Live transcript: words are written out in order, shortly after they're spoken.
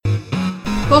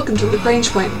Welcome to Lagrange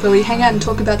Point, where we hang out and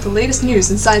talk about the latest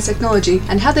news in science technology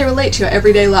and how they relate to your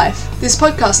everyday life. This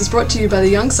podcast is brought to you by the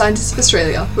Young Scientists of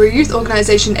Australia. We're a youth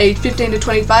organisation aged 15 to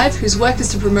 25 whose work is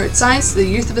to promote science to the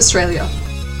youth of Australia.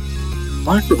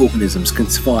 Microorganisms can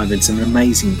survive in some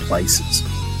amazing places.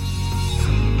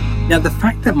 Now, the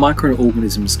fact that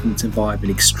microorganisms can survive in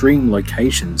extreme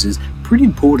locations is pretty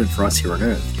important for us here on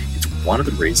Earth. It's one of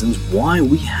the reasons why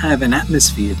we have an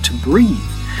atmosphere to breathe.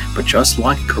 But just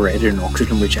like it created an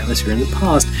oxygen-rich atmosphere in the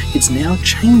past, it's now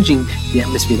changing the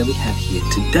atmosphere that we have here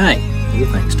today, all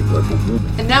thanks to global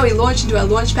warming. And now we launch into our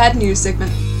Launchpad news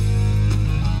segment.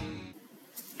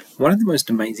 One of the most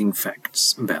amazing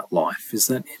facts about life is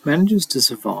that it manages to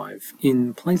survive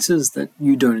in places that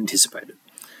you don't anticipate it.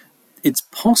 It's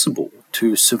possible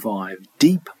to survive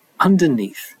deep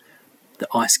underneath the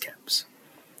ice caps,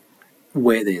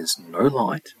 where there's no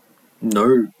light,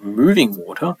 no moving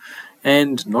water,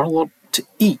 and not a lot to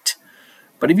eat.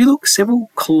 But if you look several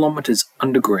kilometres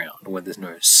underground, where there's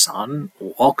no sun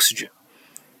or oxygen,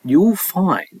 you'll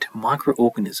find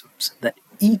microorganisms that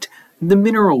eat the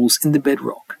minerals in the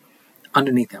bedrock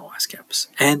underneath our ice caps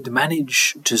and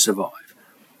manage to survive.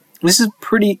 This is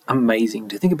pretty amazing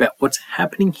to think about what's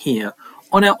happening here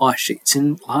on our ice sheets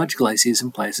in large glaciers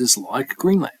in places like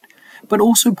Greenland, but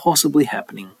also possibly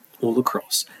happening all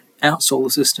across our solar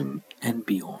system and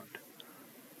beyond.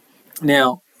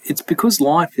 Now, it's because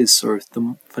life is so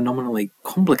phenomenally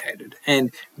complicated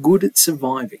and good at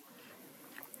surviving.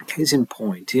 Case in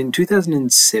point, in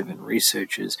 2007,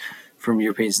 researchers from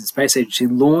European Space Agency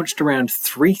launched around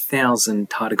 3,000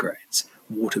 tardigrades,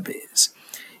 water bears,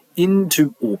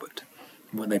 into orbit.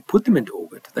 When they put them into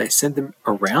orbit, they sent them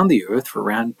around the Earth for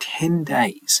around 10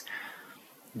 days,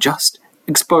 just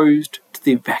exposed to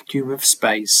the vacuum of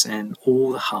space and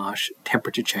all the harsh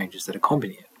temperature changes that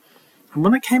accompany it. And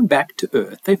when they came back to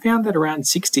Earth, they found that around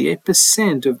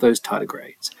 68% of those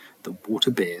tardigrades, the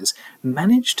water bears,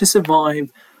 managed to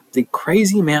survive the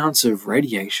crazy amounts of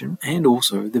radiation and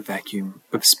also the vacuum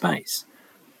of space.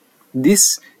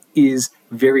 This is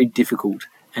very difficult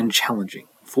and challenging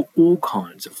for all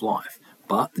kinds of life,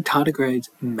 but the tardigrades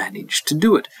managed to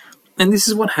do it. And this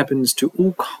is what happens to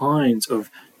all kinds of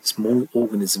small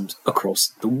organisms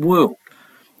across the world.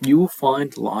 You will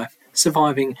find life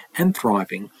surviving and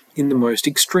thriving in the most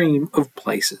extreme of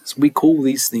places. We call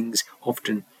these things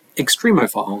often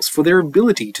extremophiles for their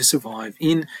ability to survive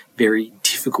in very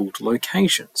difficult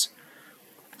locations.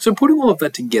 So putting all of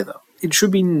that together, it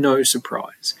should be no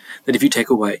surprise that if you take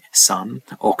away sun,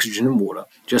 oxygen and water,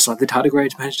 just like the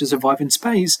tardigrades managed to survive in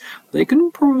space, they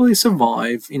can probably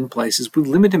survive in places with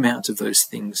limited amounts of those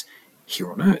things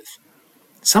here on Earth.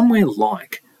 Somewhere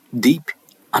like deep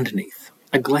underneath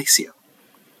a glacier.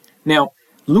 Now,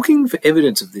 looking for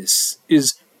evidence of this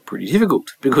is pretty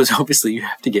difficult because obviously you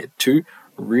have to get to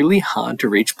really hard to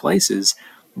reach places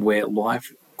where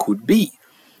life could be.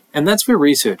 And that's where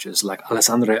researchers like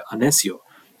Alessandro Arnesio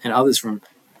and others from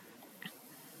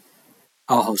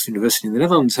Aarhus University in the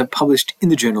Netherlands have published in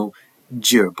the journal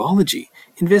Geobiology,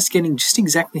 investigating just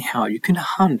exactly how you can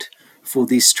hunt for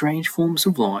these strange forms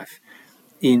of life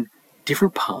in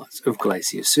different parts of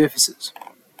glacier surfaces.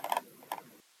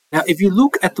 Now, if you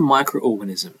look at the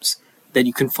microorganisms that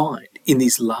you can find in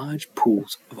these large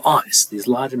pools of ice, these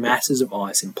large masses of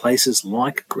ice in places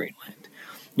like Greenland,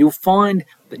 you'll find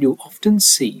that you'll often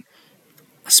see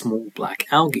a small black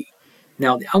algae.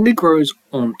 Now, the algae grows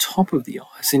on top of the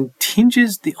ice and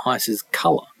tinges the ice's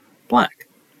colour black.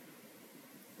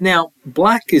 Now,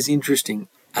 black is interesting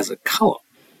as a colour,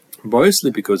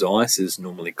 mostly because ice is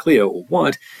normally clear or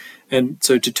white, and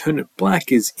so to turn it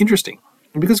black is interesting,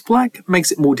 because black makes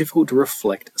it more difficult to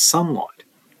reflect sunlight.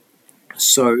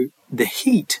 So the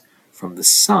heat from the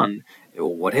sun,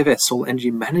 or whatever solar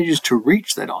energy manages to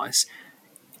reach that ice,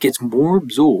 gets more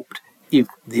absorbed if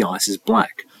the ice is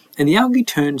black. And the algae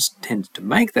tends to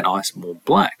make that ice more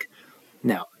black.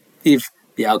 Now, if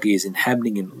the algae is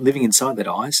inhabiting and living inside that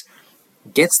ice,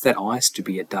 gets that ice to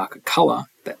be a darker colour,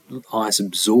 that ice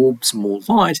absorbs more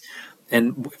light,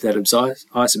 and if that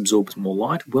ice absorbs more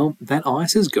light, well, that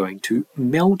ice is going to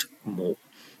melt more.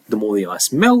 The more the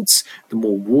ice melts, the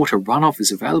more water runoff is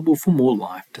available for more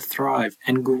life to thrive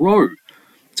and grow.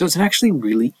 So it's an actually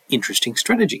really interesting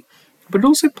strategy. But it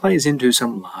also plays into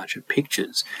some larger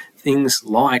pictures, things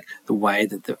like the way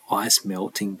that the ice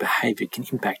melting behaviour can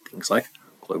impact things like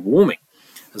global warming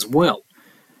as well.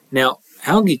 Now,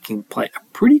 algae can play a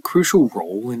pretty crucial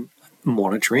role in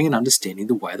monitoring and understanding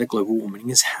the way that global warming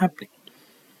is happening.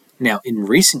 Now, in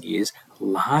recent years,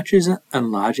 larger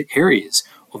and larger areas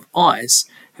of ice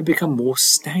have become more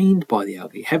stained by the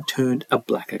algae, have turned a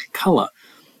blacker colour.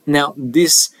 Now,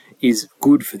 this is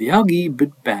good for the algae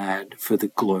but bad for the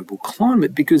global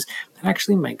climate because it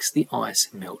actually makes the ice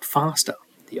melt faster.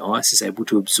 The ice is able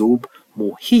to absorb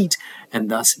more heat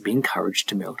and thus be encouraged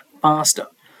to melt faster.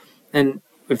 And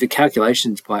if the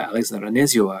calculations by Alexander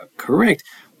Onesio are correct,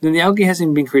 then the algae has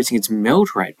been increasing its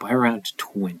melt rate by around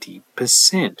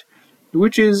 20%,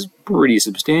 which is pretty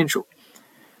substantial.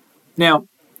 Now,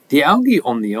 the algae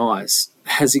on the ice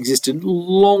has existed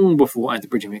long before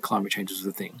anthropogenic climate change was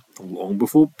a thing, long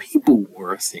before people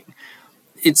were a thing.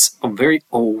 It's a very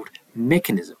old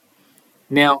mechanism.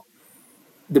 Now,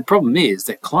 the problem is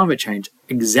that climate change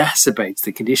exacerbates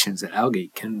the conditions that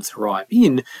algae can thrive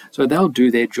in, so they'll do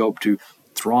their job to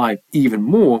thrive even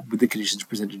more with the conditions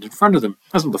presented in front of them.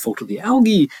 That's not the fault of the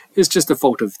algae, it's just the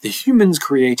fault of the humans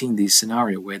creating this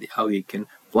scenario where the algae can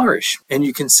flourish. And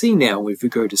you can see now, if we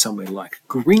go to somewhere like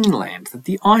Greenland, that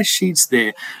the ice sheets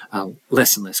there are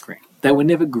less and less green. They were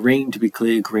never green, to be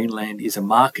clear. Greenland is a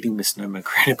marketing misnomer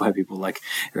created by people like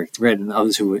Eric Red and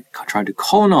others who were trying to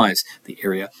colonize the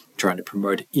area, trying to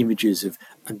promote images of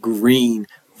a green,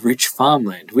 rich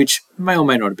farmland, which may or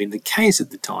may not have been the case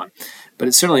at the time, but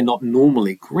it's certainly not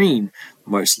normally green,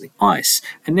 mostly ice.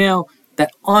 And now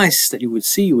that ice that you would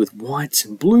see with whites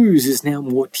and blues is now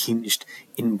more tinged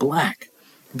in black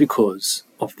because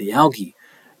of the algae.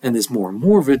 And there's more and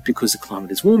more of it because the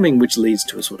climate is warming, which leads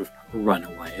to a sort of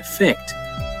runaway effect.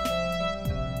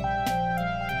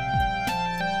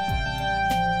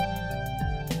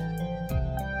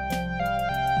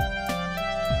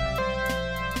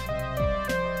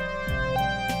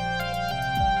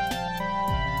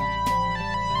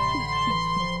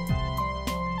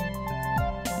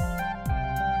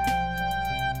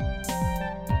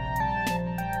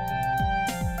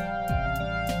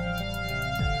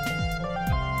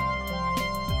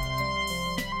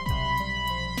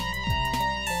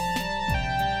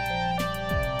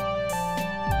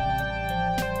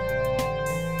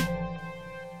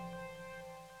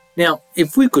 Now,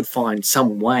 if we could find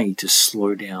some way to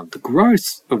slow down the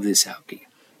growth of this algae,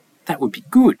 that would be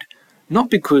good. Not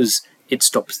because it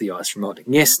stops the ice from melting.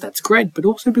 Yes, that's great, but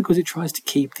also because it tries to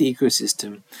keep the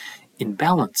ecosystem in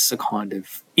balance, a kind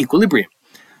of equilibrium.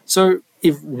 So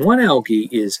if one algae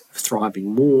is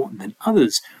thriving more than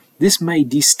others, this may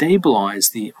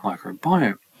destabilize the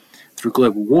microbiome. Through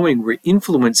global warming, we're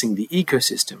influencing the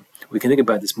ecosystem. We can think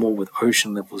about this more with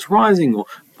ocean levels rising or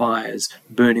fires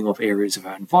burning off areas of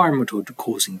our environment or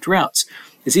causing droughts.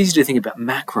 It's easy to think about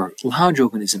macro, large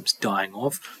organisms dying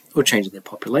off or changing their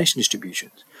population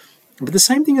distributions. But the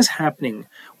same thing is happening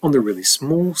on the really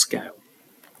small scale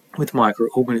with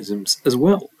microorganisms as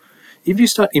well. If you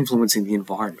start influencing the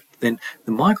environment, then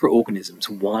the microorganisms,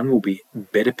 one will be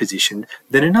better positioned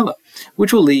than another,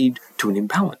 which will lead to an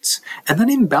imbalance. And that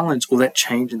imbalance or that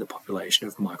change in the population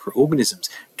of microorganisms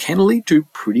can lead to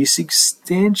pretty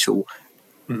substantial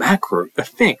macro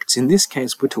effects. In this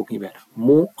case, we're talking about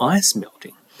more ice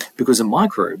melting, because the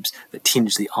microbes that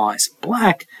tinge the ice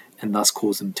black and thus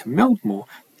cause them to melt more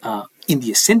are in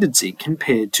the ascendancy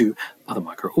compared to other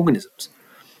microorganisms.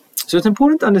 So it's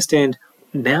important to understand,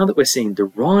 now that we're seeing the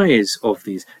rise of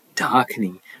these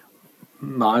darkening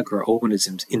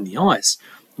microorganisms in the ice,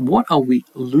 what are we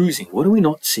losing? What are we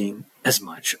not seeing as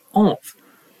much of?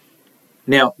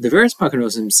 Now, the various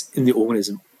microorganisms in the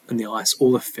organism and the ice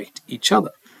all affect each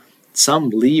other. Some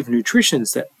leave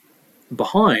nutritions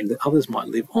behind that others might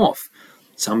live off.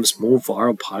 Some small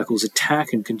viral particles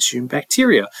attack and consume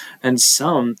bacteria, and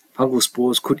some fungal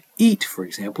spores could eat, for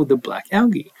example, the black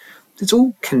algae. It's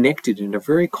all connected in a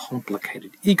very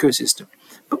complicated ecosystem,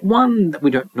 but one that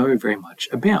we don't know very much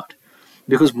about.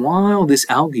 Because while this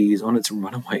algae is on its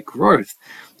runaway growth,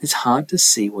 it's hard to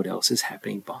see what else is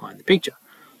happening behind the picture.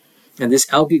 And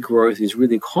this algae growth is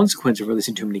really a consequence of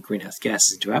releasing too many greenhouse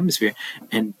gases into the atmosphere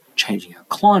and changing our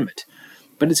climate.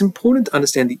 But it's important to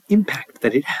understand the impact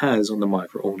that it has on the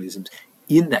microorganisms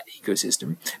in that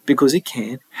ecosystem, because it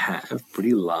can have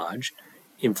pretty large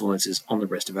influences on the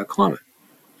rest of our climate.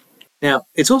 Now,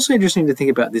 it's also interesting to think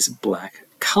about this black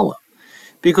colour,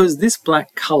 because this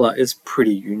black colour is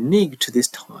pretty unique to this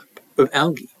type of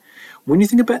algae. When you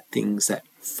think about things that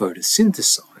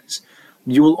photosynthesize,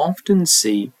 you will often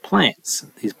see plants.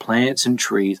 These plants and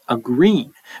trees are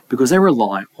green because they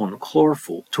rely on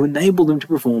chlorophyll to enable them to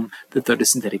perform the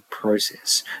photosynthetic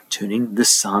process, turning the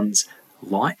sun's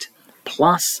light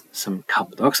plus some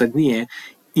carbon dioxide in the air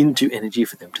into energy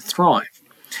for them to thrive.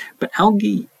 But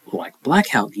algae, like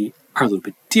black algae, are a little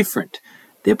bit different.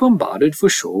 They're bombarded for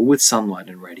sure with sunlight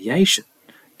and radiation.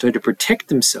 So to protect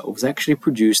themselves, they actually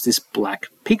produce this black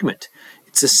pigment.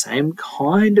 It's the same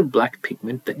kind of black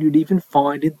pigment that you'd even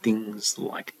find in things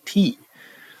like tea.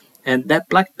 And that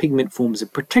black pigment forms a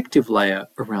protective layer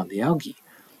around the algae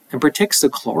and protects the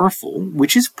chlorophyll,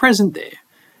 which is present there,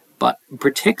 but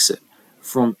protects it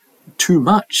from too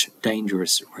much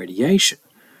dangerous radiation.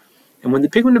 And when the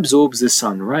pigment absorbs the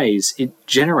sun rays, it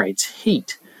generates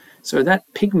heat. So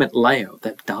that pigment layer,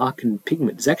 that darkened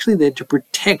pigment, is actually there to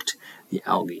protect the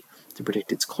algae, to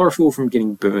protect its chlorophyll from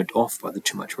getting burnt off by the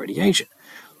too much radiation.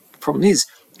 The problem is,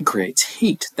 it creates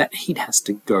heat. That heat has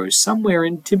to go somewhere,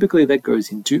 and typically that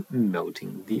goes into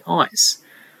melting the ice.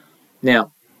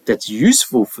 Now, that's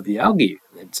useful for the algae.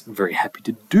 It's very happy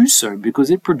to do so because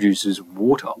it produces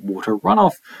water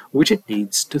runoff, which it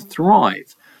needs to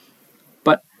thrive.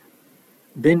 But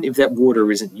then if that water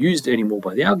isn't used anymore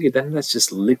by the algae, then that's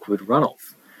just liquid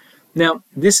runoff. Now,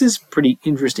 this is pretty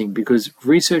interesting because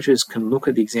researchers can look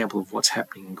at the example of what's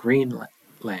happening in Greenland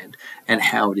and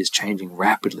how it is changing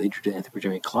rapidly due to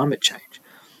anthropogenic climate change,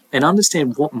 and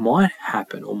understand what might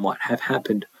happen or might have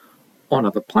happened on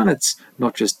other planets,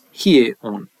 not just here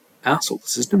on our solar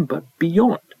system, but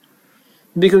beyond.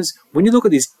 Because when you look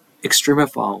at these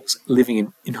extremophiles living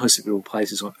in inhospitable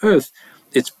places on Earth,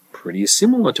 it's pretty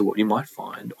similar to what you might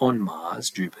find on Mars,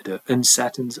 Jupiter, and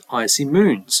Saturn's icy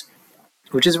moons,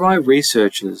 which is why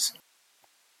researchers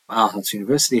at Aarhus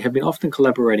University have been often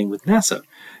collaborating with NASA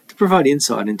to provide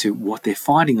insight into what they're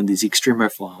finding on these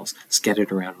extremophiles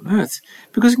scattered around on Earth,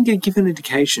 because it can give an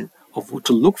indication of what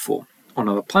to look for on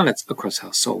other planets across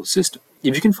our solar system.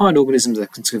 If you can find organisms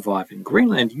that can survive in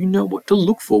Greenland, you know what to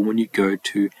look for when you go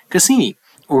to Cassini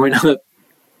or another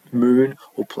moon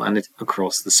or planet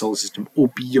across the solar system or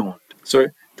beyond. So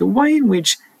the way in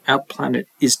which our planet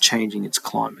is changing its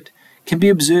climate can be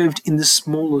observed in the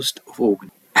smallest of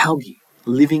organisms. Algae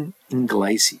living in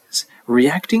glaciers,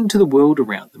 reacting to the world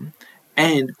around them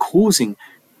and causing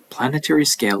planetary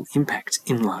scale impacts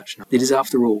in large numbers. It is,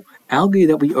 after all, algae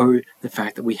that we owe the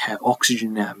fact that we have oxygen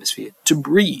in the atmosphere to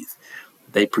breathe.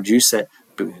 They produced that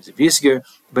billions of years ago,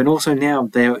 but also now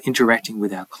they are interacting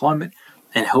with our climate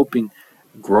and helping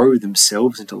grow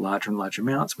themselves into larger and larger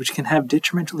amounts, which can have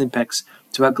detrimental impacts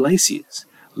to our glaciers,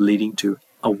 leading to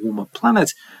a warmer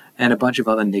planet and a bunch of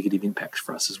other negative impacts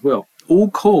for us as well, all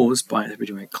caused by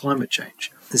anthropogenic climate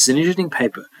change. This is an interesting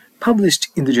paper published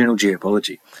in the journal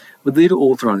Geobiology, with the lead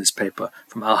author on this paper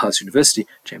from Aarhus University,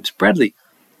 James Bradley,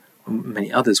 and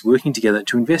many others working together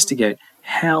to investigate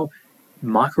how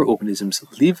microorganisms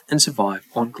live and survive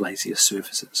on glacier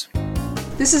surfaces.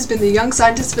 This has been the Young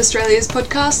Scientists of Australia's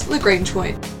podcast, Lagrange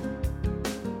Point.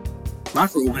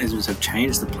 Microorganisms have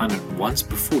changed the planet once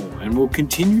before and will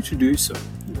continue to do so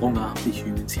long after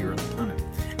humans here on the planet.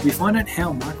 We find out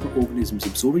how microorganisms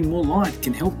absorbing more light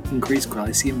can help increase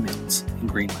glacier melts in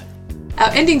Greenland. Our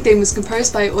ending theme was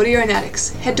composed by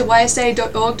Audionautics. Head to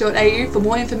ysa.org.au for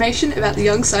more information about the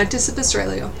Young Scientists of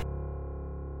Australia.